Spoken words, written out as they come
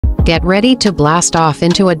Get ready to blast off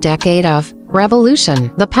into a decade of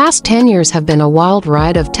revolution. The past 10 years have been a wild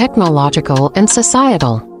ride of technological and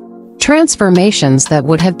societal transformations that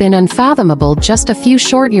would have been unfathomable just a few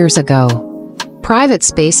short years ago. Private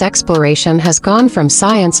space exploration has gone from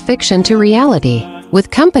science fiction to reality,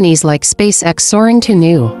 with companies like SpaceX soaring to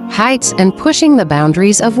new heights and pushing the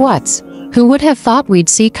boundaries of who would have thought we'd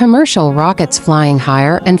see commercial rockets flying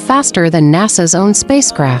higher and faster than NASA's own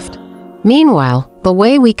spacecraft. Meanwhile, the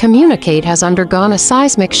way we communicate has undergone a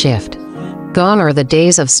seismic shift. Gone are the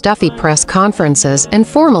days of stuffy press conferences and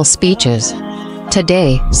formal speeches.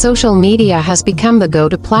 Today, social media has become the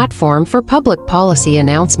go-to platform for public policy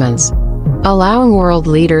announcements, allowing world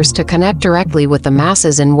leaders to connect directly with the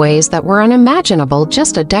masses in ways that were unimaginable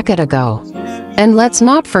just a decade ago. And let's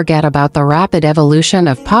not forget about the rapid evolution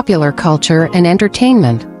of popular culture and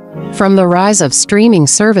entertainment. From the rise of streaming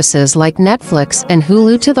services like Netflix and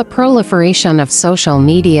Hulu to the proliferation of social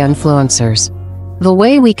media influencers, the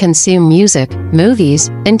way we consume music, movies,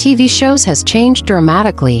 and TV shows has changed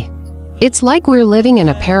dramatically. It's like we're living in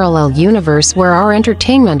a parallel universe where our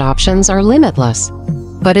entertainment options are limitless.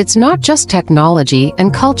 But it's not just technology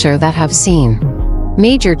and culture that have seen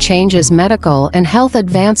major changes. Medical and health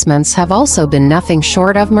advancements have also been nothing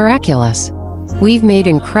short of miraculous. We've made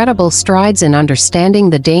incredible strides in understanding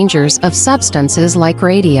the dangers of substances like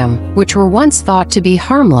radium, which were once thought to be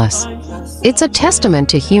harmless. It's a testament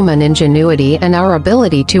to human ingenuity and our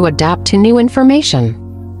ability to adapt to new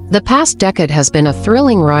information. The past decade has been a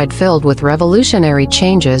thrilling ride filled with revolutionary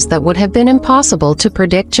changes that would have been impossible to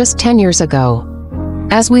predict just 10 years ago.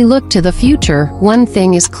 As we look to the future, one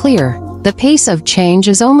thing is clear: the pace of change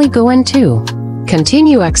is only going to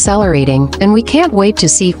continue accelerating, and we can't wait to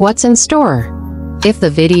see what's in store. If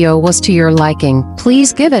the video was to your liking,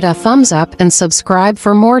 please give it a thumbs up and subscribe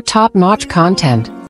for more top-notch content.